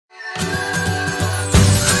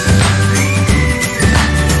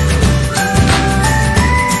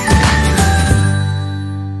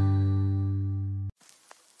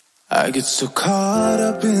I get so caught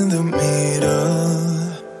up in the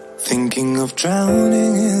middle, thinking of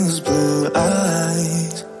drowning in his blue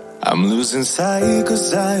eyes. I'm losing sight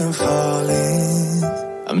 'cause I am falling.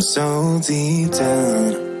 I'm so deep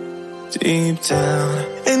down, deep down.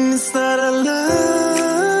 And it's not a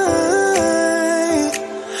lie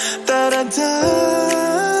that I die.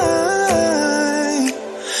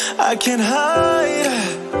 I can't hide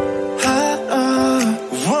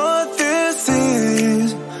what this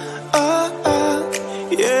is.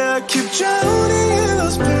 Yeah, I keep drowning in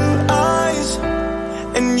those blue eyes,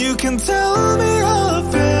 and you can tell me all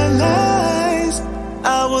of your lies.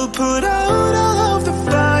 I will put out all of the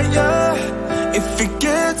fire if it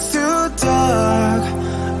gets too dark.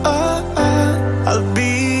 I'll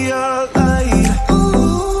be your light.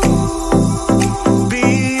 Be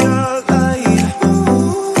your light.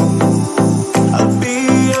 I'll be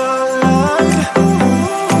your light.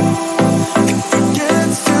 If it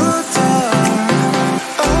gets too dark,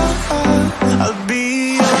 I'll be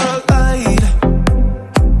your light.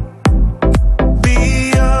 Be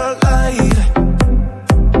your light.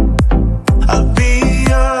 I'll be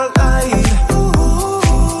your light.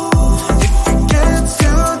 If it gets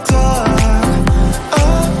too dark,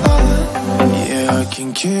 yeah, I can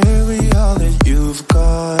carry all that you've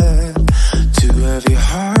got. Two heavy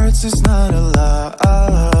hearts is not a lot.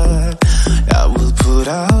 I will put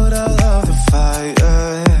out all of the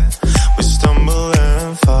fire. We stumble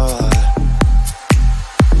and fall,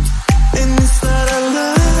 and it's not a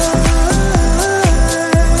lie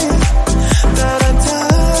that I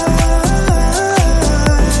die.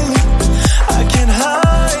 I can't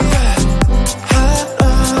hide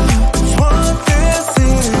what this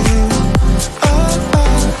is.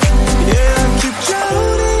 Yeah, I keep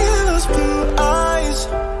drowning in those blue eyes,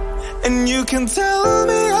 and you can tell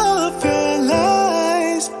me all of your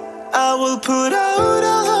lies. I will put out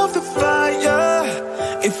all of the fire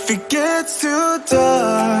if it gets too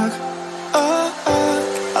dark.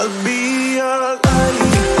 I'll be your light.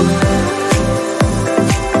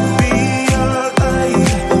 Be your light.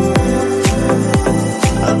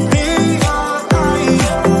 I'll be your light.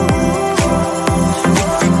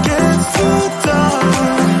 If it gets too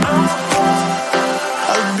dark,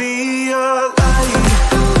 I'll be your light.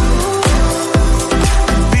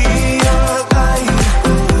 Be your light.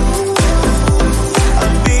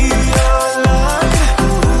 I'll be your light.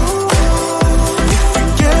 If it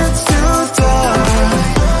gets too dark,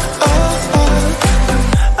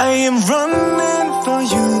 I am running for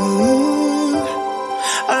you.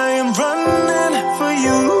 I am running for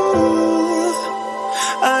you.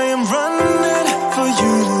 I am running for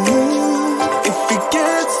you. If it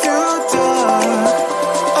gets too dark,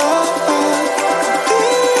 I'll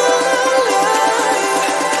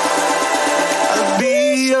be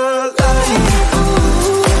your light.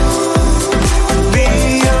 Be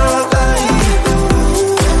your light.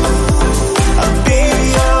 I'll be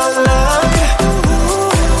your light.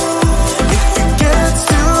 If it gets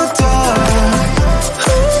too dark,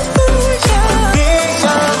 I'll be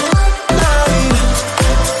your light.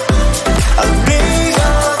 I'll be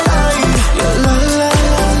your light. Your light.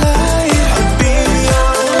 I'll be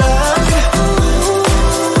your light.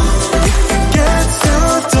 If it gets too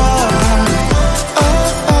dark,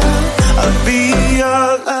 I'll be your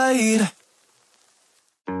light.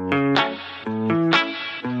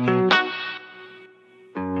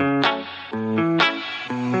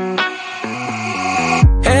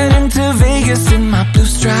 Heading to Vegas in my blue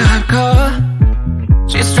striped car.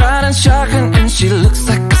 She's riding shotgun and she looks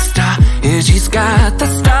like a star. Yeah, she's got the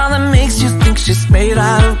style that makes you think she's made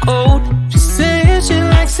out of gold. She says she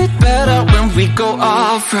likes it better when we go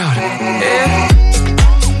off-road. Yeah.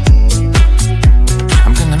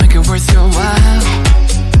 I'm gonna make it worth your while.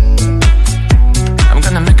 I'm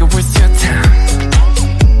gonna make it worth your time.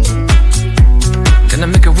 Gonna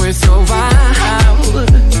make it worth your while.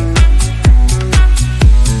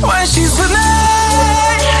 When she's with me,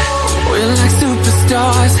 we're like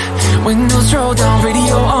superstars. Windows roll down,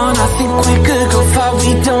 radio on. I think we could go far.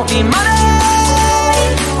 We don't need money,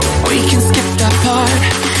 we can skip that part.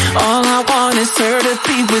 All I want is her to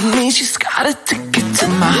be with me. She's got a ticket to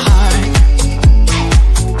my heart.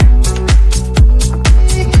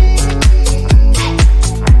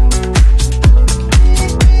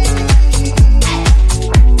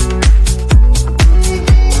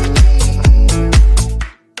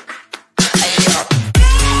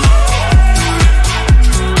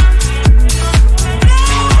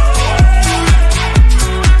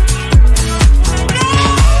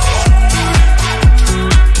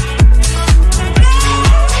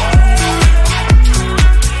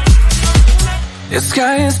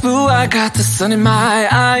 sky is blue, I got the sun in my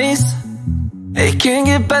eyes. It can't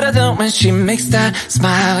get better than when she makes that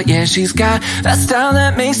smile. Yeah, she's got that style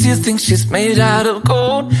that makes you think she's made out of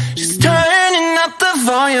gold. She's turning up the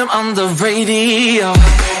volume on the radio.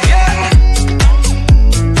 Yeah.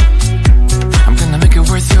 I'm gonna make it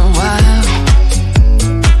worth your while.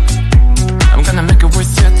 I'm gonna make it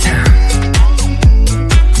worth your time.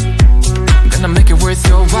 I'm gonna make it worth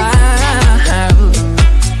your while.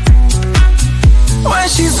 When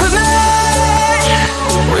she's with me,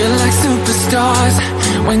 we're like superstars.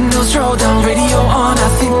 Windows roll down, radio on. I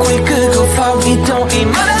think we could go far. We don't need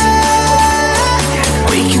money.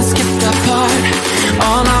 We can skip that part.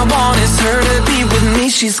 All I want is her to be with me.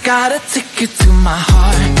 She's got a ticket to my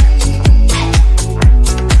heart.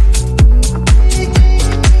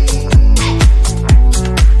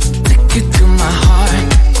 Ticket to my heart.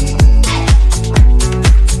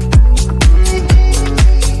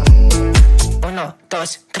 Uno,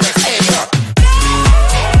 dos, tres, go.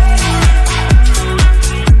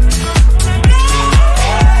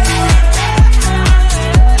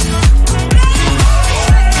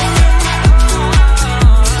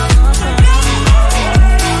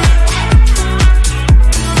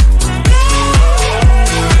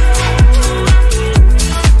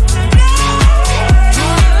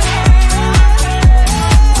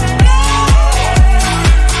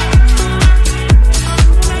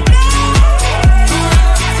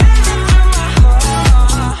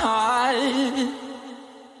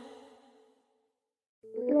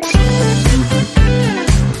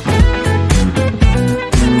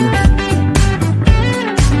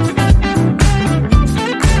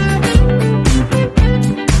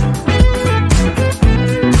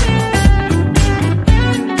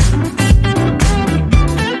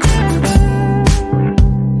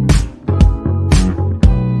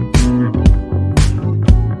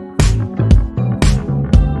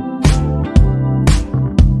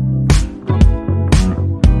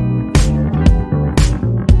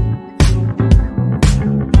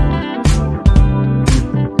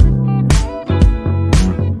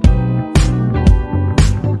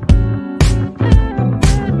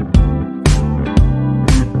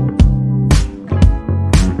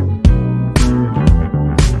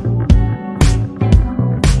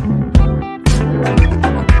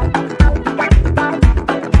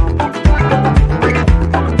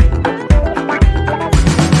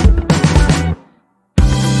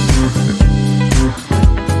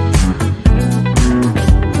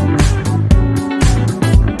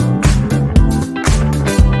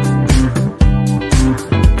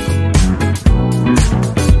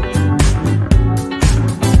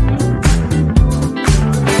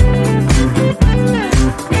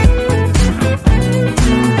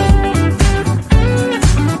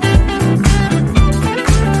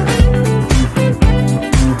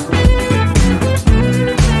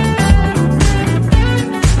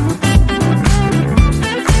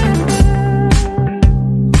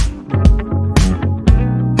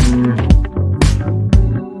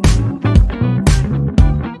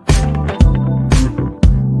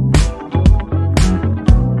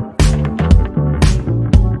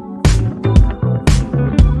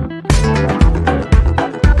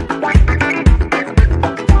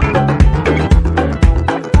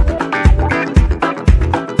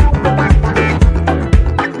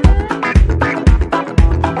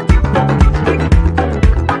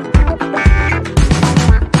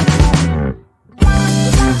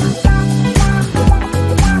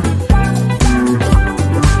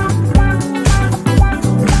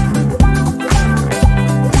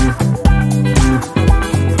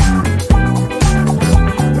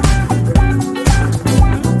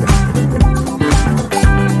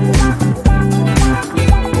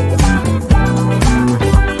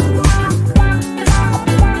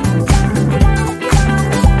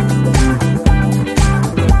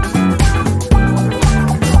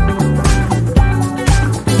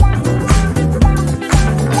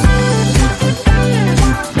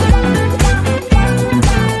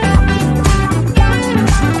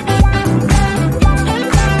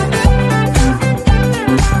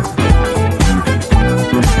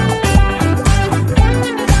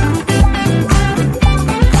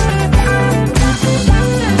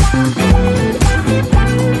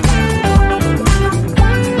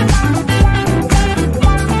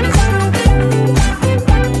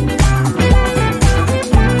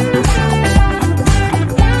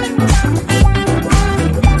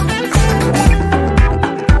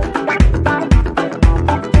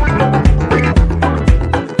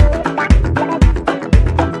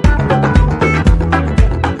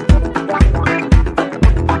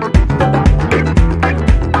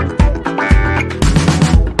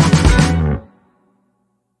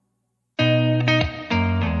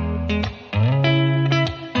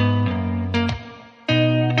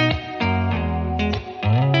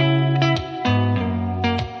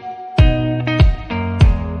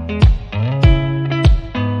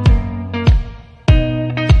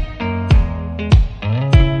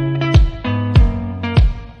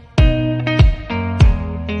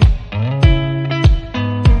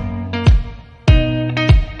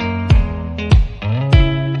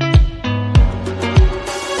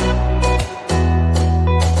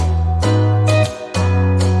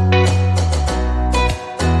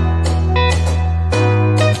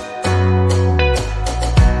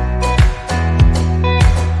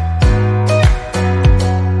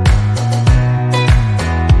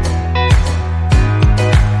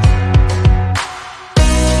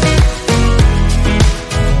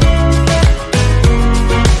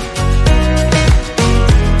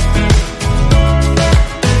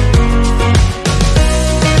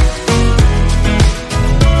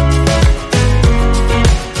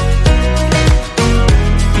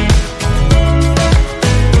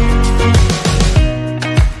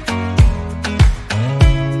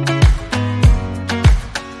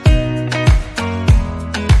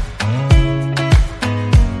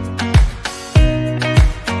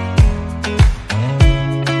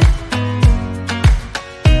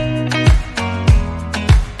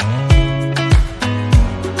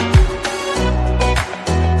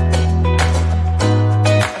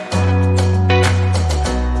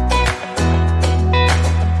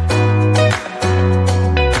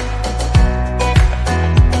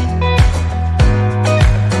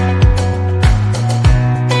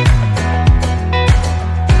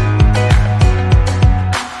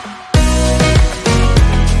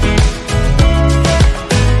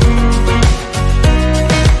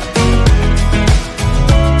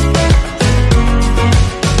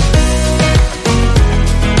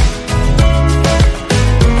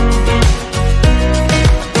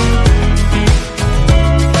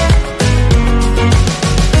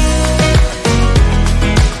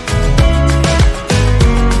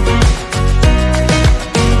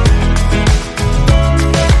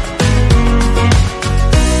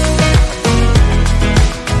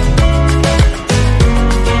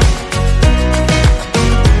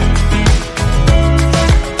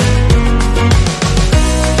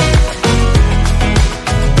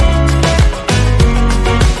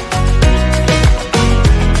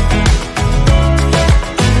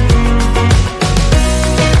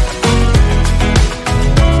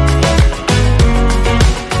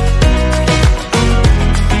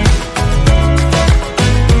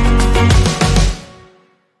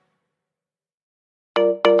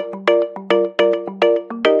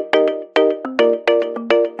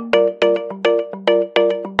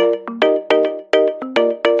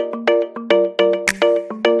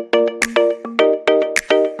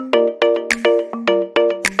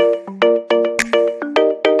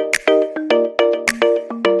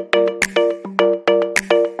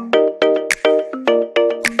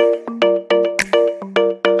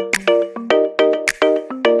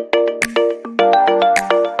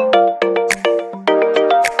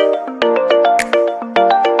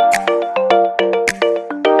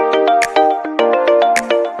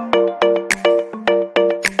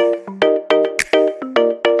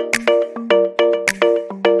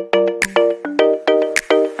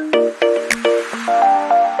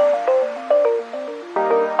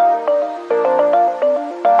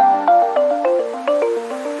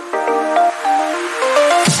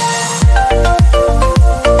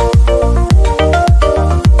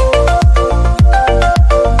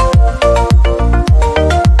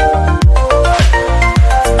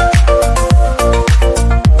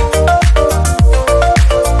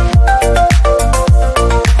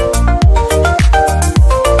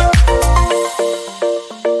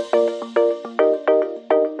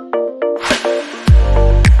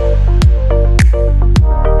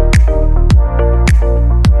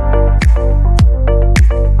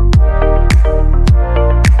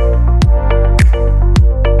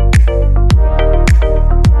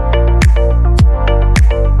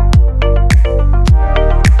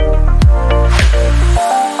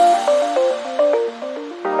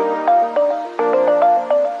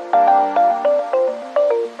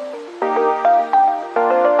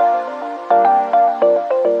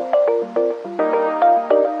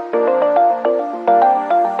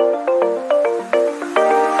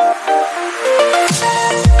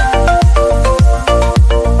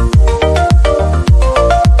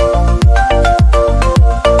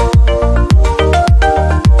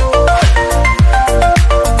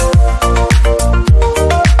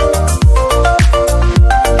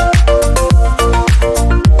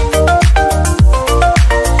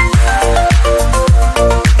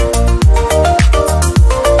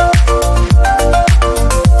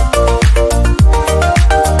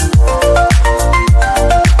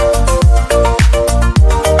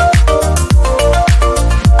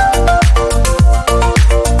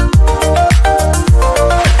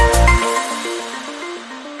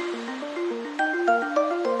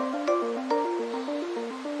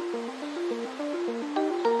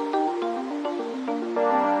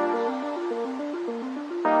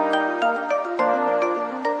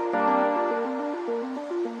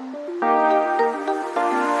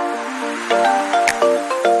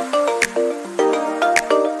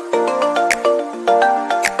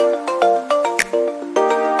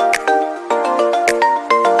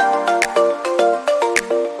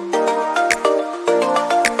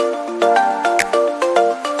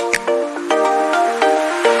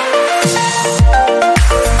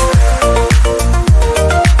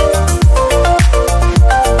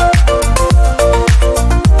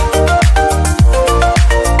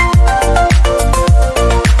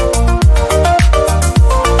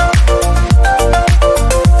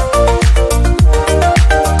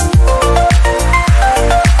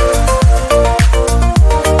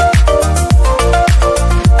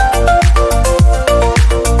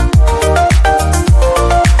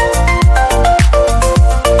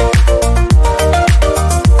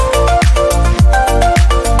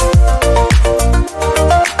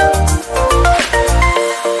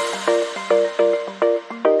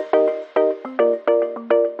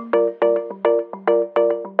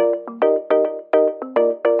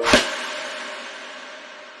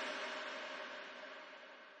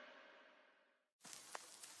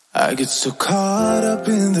 I get so caught up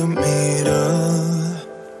in the middle,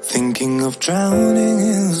 thinking of drowning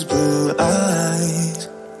in those blue eyes.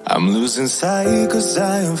 I'm losing sight 'cause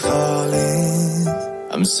I am falling.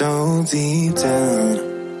 I'm so deep down,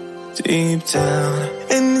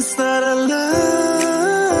 and it's not a lie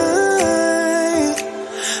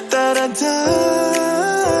that I die.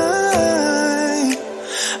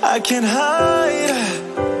 I can't hide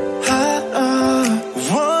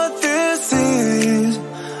what this is.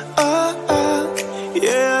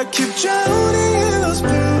 Yeah, I keep drowning in those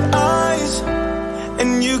blue eyes,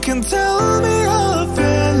 and you can tell me all of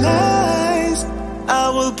your lies. I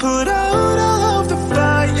will put out all of the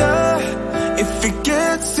fire if it gets